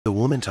The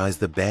woman ties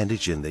the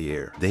bandage in the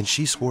air. Then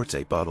she squirts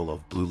a bottle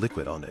of blue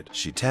liquid on it.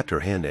 She tapped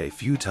her hand a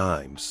few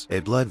times.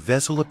 A blood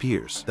vessel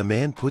appears. The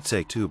man puts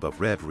a tube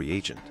of red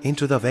reagent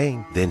into the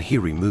vein. Then he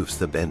removes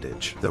the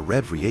bandage. The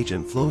red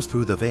reagent flows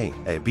through the vein.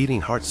 A beating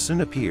heart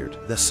soon appeared.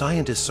 The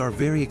scientists are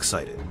very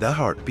excited. The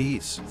heart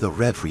beats. The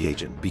red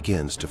reagent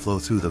begins to flow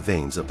through the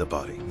veins of the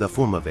body. The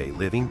form of a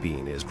living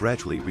being is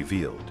gradually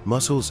revealed.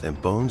 Muscles and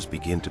bones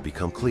begin to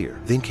become clear.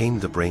 Then came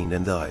the brain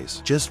and the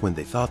eyes. Just when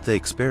they thought the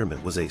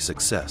experiment was a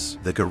success,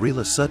 the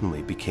gorilla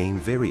suddenly became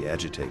very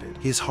agitated.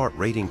 His heart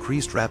rate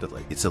increased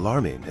rapidly. It's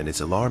alarming and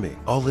it's alarming.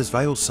 All his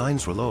vital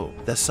signs were low.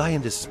 The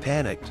scientists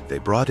panicked. They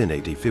brought in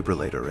a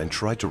defibrillator and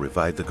tried to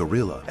revive the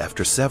gorilla.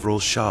 After several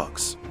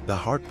shocks, the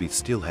heartbeat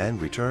still hadn't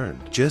returned.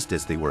 Just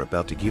as they were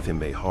about to give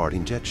him a heart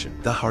injection,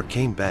 the heart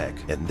came back,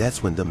 and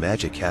that's when the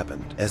magic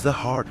happened. As the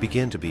heart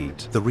began to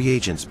beat, the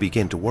reagents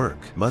began to work.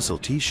 Muscle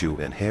tissue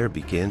and hair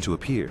began to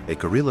appear. A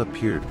gorilla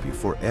appeared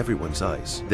before everyone's eyes.